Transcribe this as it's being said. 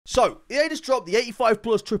So, EA just dropped the 85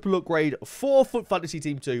 plus triple upgrade for Foot Fantasy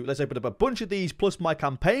Team 2. Let's open up a bunch of these, plus my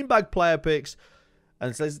campaign bag player picks.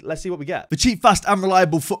 And let's see what we get. For cheap, fast, and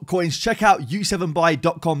reliable foot coins, check out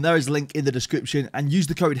u7buy.com. There is a link in the description. And use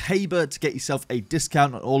the code HABER to get yourself a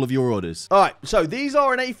discount on all of your orders. Alright, so these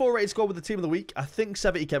are an 84 rated squad with the team of the week. I think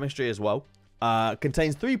 70 chemistry as well.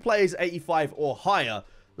 Contains 3 players 85 or higher.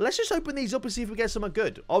 Let's just open these up and see if we get something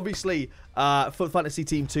good. Obviously, Foot Fantasy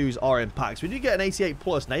Team 2s are in packs. We do get an 88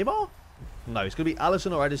 plus Neymar? No, it's going to be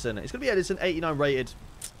Alisson or Edison. It's going to be Edison, 89 rated.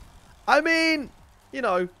 I mean, you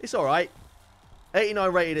know, it's alright.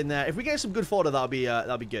 89 rated in there. If we get some good fodder, that'll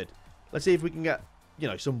be good. Let's see if we can get, you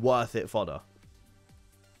know, some worth it fodder.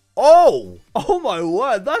 Oh! Oh my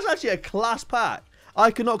word. That's actually a class pack. I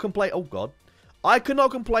cannot complain. Oh god. I cannot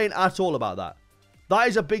complain at all about that. That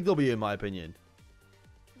is a big W in my opinion.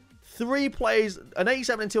 3 plays, an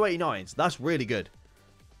 87 and 2 89s. That's really good.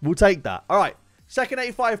 We'll take that. Alright. Second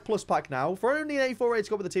 85 plus pack now. For only an 84 rated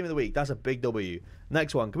squad with the team of the week. That's a big W.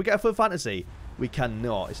 Next one. Can we get a Foot Fantasy? We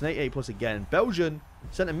cannot. It's an 88 plus again. Belgian.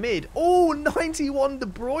 Centre mid. Oh, 91 De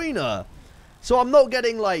Bruyne. So I'm not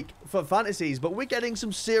getting, like, Foot Fantasies, but we're getting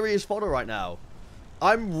some serious fodder right now.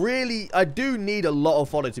 I do need a lot of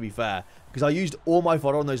fodder, to be fair. Because I used all my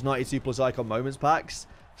fodder on those 92 plus icon moments packs.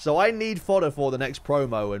 So I need fodder for the next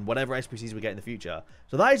promo and whatever SPCs we get in the future.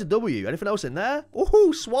 So that is a W. Anything else in there?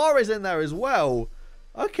 Oh, Suarez in there as well.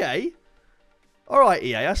 Okay. Alright,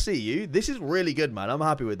 EA, I see you. This is really good, man. I'm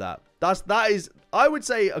happy with that. That is, I would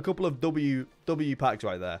say, a couple of W packs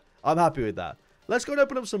right there. I'm happy with that. Let's go and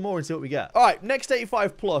open up some more and see what we get. Alright, next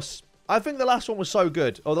 85 plus. I think the last one was so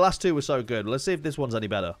good. Or the last 2 were so good. Let's see if this one's any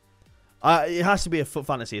better. It has to be a Foot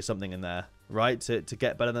Fantasy or something in there, right? To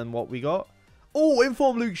get better than what we got. Oh,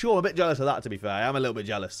 Inform Luke Shaw. I'm a bit jealous of that, to be fair. I am a little bit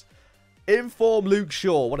jealous. Inform Luke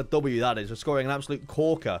Shaw. What a W that is. We're scoring an absolute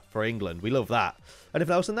corker for England. We love that.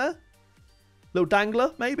 Anything else in there? Little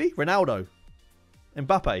dangler, maybe? Ronaldo.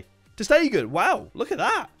 Mbappe. To stay good. Wow, look at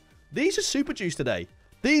that. These are super juice today.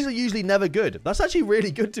 These are usually never good. That's actually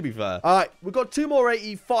really good, to be fair. All right, we've got 2 more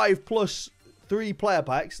 85 plus 3 player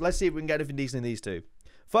packs. Let's see if we can get anything decent in these 2.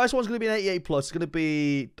 First one's going to be an 88 plus. It's going to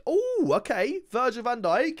be... Oh, okay. Virgil van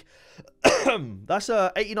Dijk. That's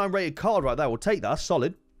a 89 rated card right there. We'll take that.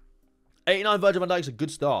 Solid. 89 Virgil van Dijk's a good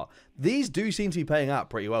start. These do seem to be paying out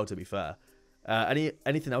pretty well, to be fair.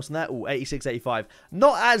 Anything else in there? Oh, 86, 85.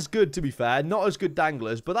 Not as good, to be fair. Not as good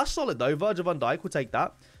danglers, but that's solid, though. Virgil van Dijk, we'll take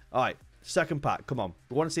that. All right, second pack. Come on.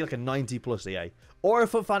 We want to see like a 90 plus EA. Or a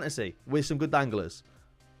Foot Fantasy with some good danglers.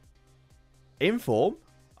 Inform?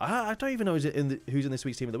 I don't even know who's in this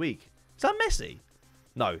week's team of the week. Is that Messi?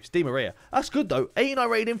 No, it's Di Maria. That's good, though. 89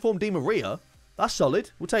 rated Inform Di Maria. That's solid.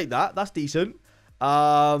 We'll take that. That's decent.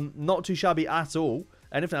 Not too shabby at all.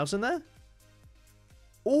 Anything else in there?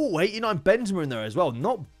 Oh, 89 Benzema in there as well.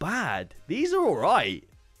 Not bad. These are all right.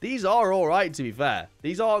 These are all right, to be fair.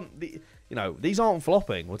 These aren't, these aren't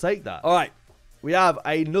flopping. We'll take that. All right. We have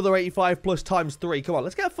another 85 plus times 3. Come on,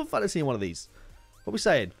 let's get a Foot Fantasy in one of these. What are we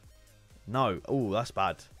saying? No. Oh, that's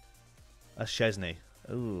bad. That's Chesney.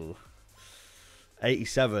 Ooh.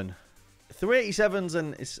 87. 3 87s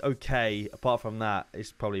and it's okay. Apart from that,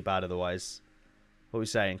 it's probably bad otherwise. What are we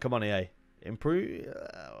saying? Come on, EA. Improve.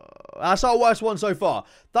 That's our worst one so far.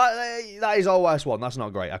 That is our worst one. That's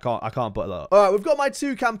not great. I can't put that up. All right, we've got my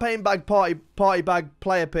 2 campaign bag party bag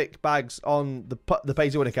player pick bags on the pay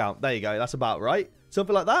to win account. There you go. That's about right.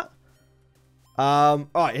 Something like that. All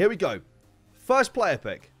right, here we go. First player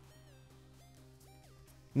pick.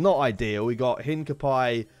 Not ideal. We got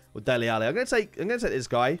Hinkapai or Dele Alli. I'm gonna take this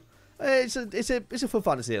guy. It's a Foot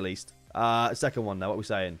Fantasy at least. Second one now. What are we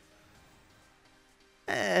saying?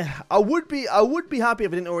 I would be happy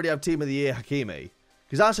if I didn't already have Team of the Year Hakimi,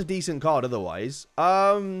 because that's a decent card otherwise.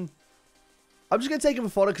 I'm just going to take him for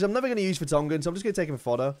fodder because I'm never going to use Vertonghen, so I'm just going to take him for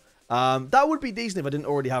fodder. That would be decent if I didn't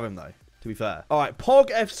already have him though, to be fair. Alright,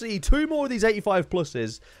 Pog FC, 2 more of these 85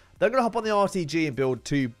 pluses. Then I'm going to hop on the RTG and build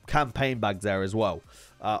 2 campaign bags there as well.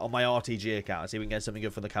 On my RTG account, see if we can get something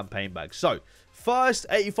good for the campaign bag. So, first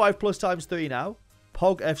 85 plus times 3 now.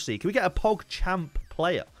 Pog FC. Can we get a Pog champ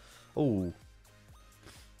player? Ooh.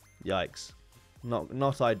 Yikes.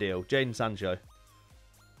 Not ideal. Jadon Sancho.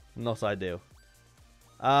 Not ideal.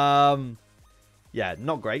 Yeah,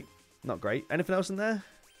 not great. Not great. Anything else in there?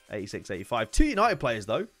 86, 85. 2 United players,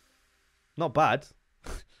 though. Not bad.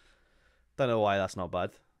 Don't know why that's not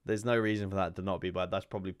bad. There's no reason for that to not be bad. That's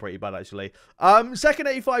probably pretty bad, actually. Second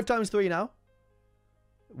 85 times 3 now.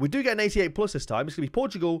 We do get an 88 plus this time. It's going to be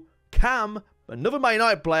Portugal, Cam, another Man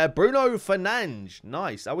United player, Bruno Fernandes.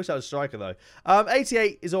 Nice. I wish I was a striker, though.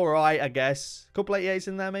 88 is all right, I guess. Couple 88s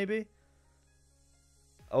in there, maybe.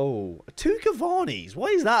 Oh, 2 Cavani's.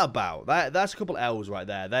 What is that about? That's a couple L's right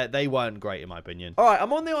there. They weren't great in my opinion. All right,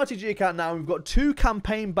 I'm on the RTG account now. We've got 2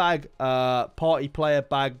 campaign bag, party player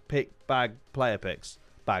bag, player picks,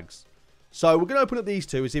 bags. So we're going to open up these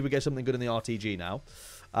 2 and see if we get something good in the RTG now.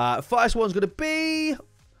 First one's going to be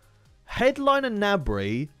Headliner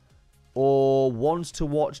Gnabry or Wants to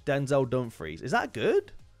Watch Denzel Dumfries. Is that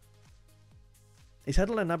good? Is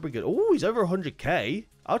Headliner Gnabry good? Oh, he's over 100k.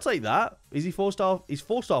 I'll take that. Is he 4-star? He's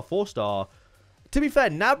 4-star, 4-star. To be fair,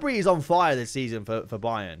 Gnabry is on fire this season for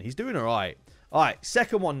Bayern. He's doing all right. All right,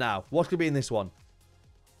 second one now. What's going to be in this one?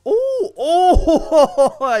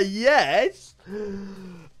 Oh, yes.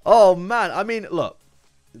 Oh, man. I mean, look.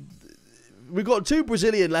 We've got 2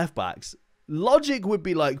 Brazilian left backs. Logic would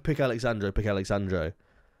be like, pick Alexandro.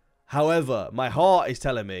 However, my heart is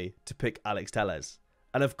telling me to pick Alex Telles.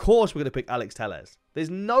 And of course, we're going to pick Alex Telles. There's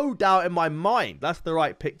no doubt in my mind that's the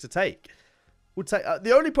right pick to take. We'll take.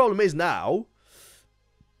 The only problem is now,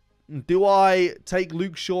 do I take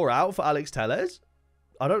Luke Shaw out for Alex Telles?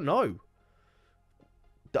 I don't know.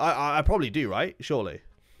 I probably do, right? Surely.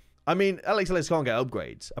 I mean, Alex Telles can't get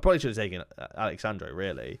upgrades. I probably should have taken Alexandro,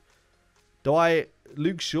 really. Do I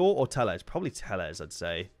Luke Shaw or Telles? Probably Telles, I'd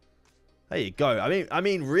say. There you go. I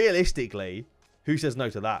mean, realistically, who says no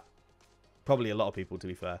to that? Probably a lot of people, to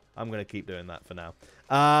be fair. I'm going to keep doing that for now.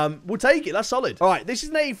 We'll take it. That's solid. All right, this is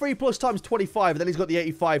an 83 plus times 25. And then he's got the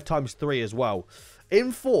 85 times 3 as well.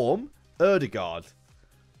 In form, Erdegaard.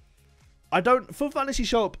 Full Fantasy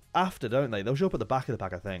show up after, don't they? They'll show up at the back of the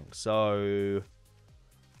pack, I think. So,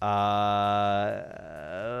 a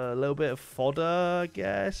little bit of fodder, I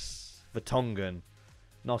guess. Vertonghen.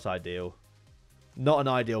 Not ideal. Not an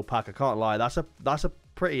ideal pack, I can't lie. That's a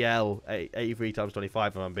pretty L, 83 times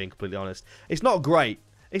 25, if I'm being completely honest. It's not great.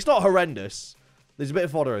 It's not horrendous. There's a bit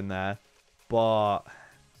of fodder in there. But,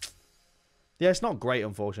 yeah, it's not great,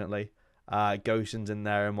 unfortunately. Goshen's in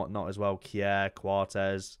there and whatnot as well. Kier,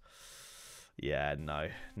 Quartes. Yeah, no.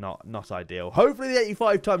 Not ideal. Hopefully the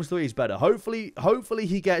 85 times 3 is better. Hopefully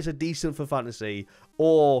he gets a decent for fantasy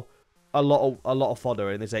or a lot of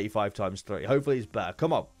fodder in this 85 times 3. Hopefully it's better.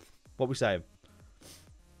 Come on. What are we saying?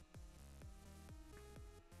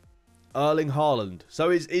 Erling Haaland. So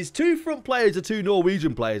his 2 front players are 2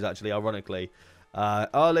 Norwegian players, actually, ironically.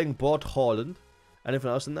 Erling Brot Haaland. Anything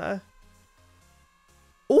else in there?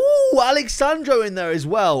 Ooh, Alexandro in there as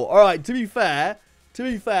well. All right, to be fair,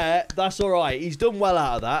 that's all right. He's done well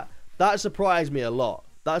out of that. That surprised me a lot.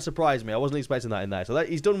 That surprised me. I wasn't expecting that in there. So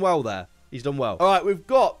he's done well there. He's done well. All right, we've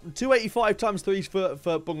got 285 times 3s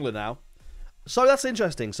for Bungler now. So that's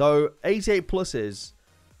interesting. So 88 pluses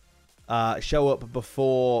show up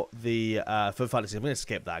before the for fantasy. I'm going to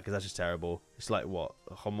skip that because that's just terrible. It's like what?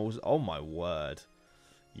 Hummels? Oh my word.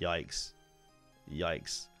 Yikes.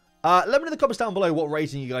 Yikes. Let me know in the comments down below what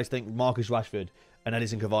rating you guys think Marcus Rashford and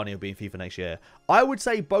Edison Cavani will be in FIFA next year. I would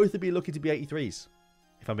say both would be looking to be 83s,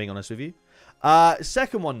 if I'm being honest with you.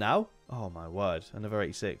 Second one now. Oh my word. Another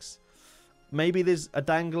 86. Maybe there's a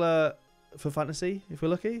dangler for fantasy if we're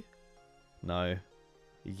lucky. No.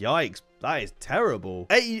 Yikes. That is terrible.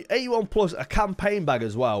 81 plus a campaign bag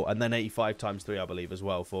as well. And then 85 times 3, I believe, as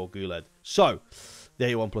well for Guled. So, the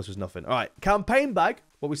 81 plus was nothing. All right. Campaign bag.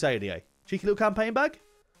 What we say, DA? Cheeky little campaign bag.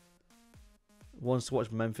 Wants to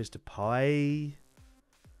watch Memphis Depay.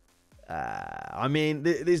 I mean,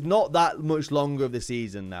 there's not that much longer of the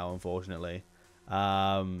season now, unfortunately.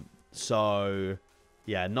 So,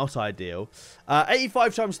 yeah, not ideal.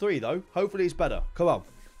 85 times 3, though. Hopefully it's better. Come on.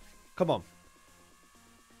 Come on.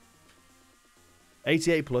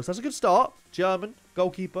 88 plus. That's a good start. German.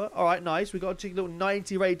 Goalkeeper. All right, nice. We got a cheeky little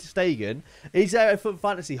 90 rated Stegen. Is there a FUT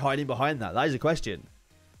Fantasy hiding behind that? That is a question.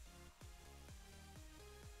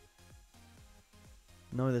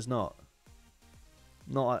 No, there's not.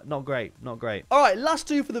 Not great. Not great. All right, last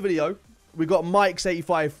 2 for the video. We got Mike's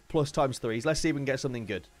 85 plus times 3s. Let's see if we can get something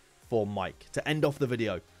good for Mike to end off the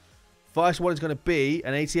video. First one is going to be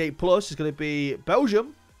an 88 plus. It's going to be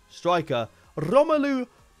Belgium striker Romelu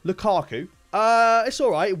Lukaku. It's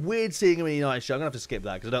all right. Weird seeing him in a United shirt. I'm going to have to skip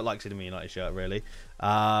that because I don't like seeing him in a United shirt, really.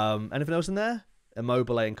 Anything else in there?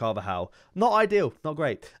 Immobile and Carvajal. Not ideal. Not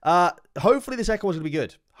great. Hopefully the second one's going to be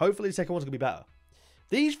good. Hopefully the second one's going to be better.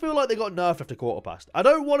 These feel like they got nerfed after quarter past. I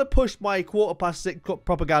don't want to push my quarter past 6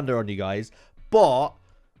 propaganda on you guys, but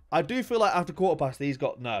I do feel like after quarter past these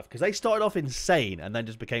got nerfed because they started off insane and then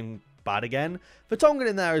just became bad again. Vertonghen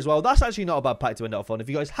in there as well. That's actually not a bad pack to end it off on. If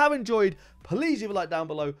you guys have enjoyed, please leave a like down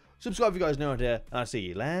below. Subscribe if you guys are new around here, and I'll see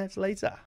you later.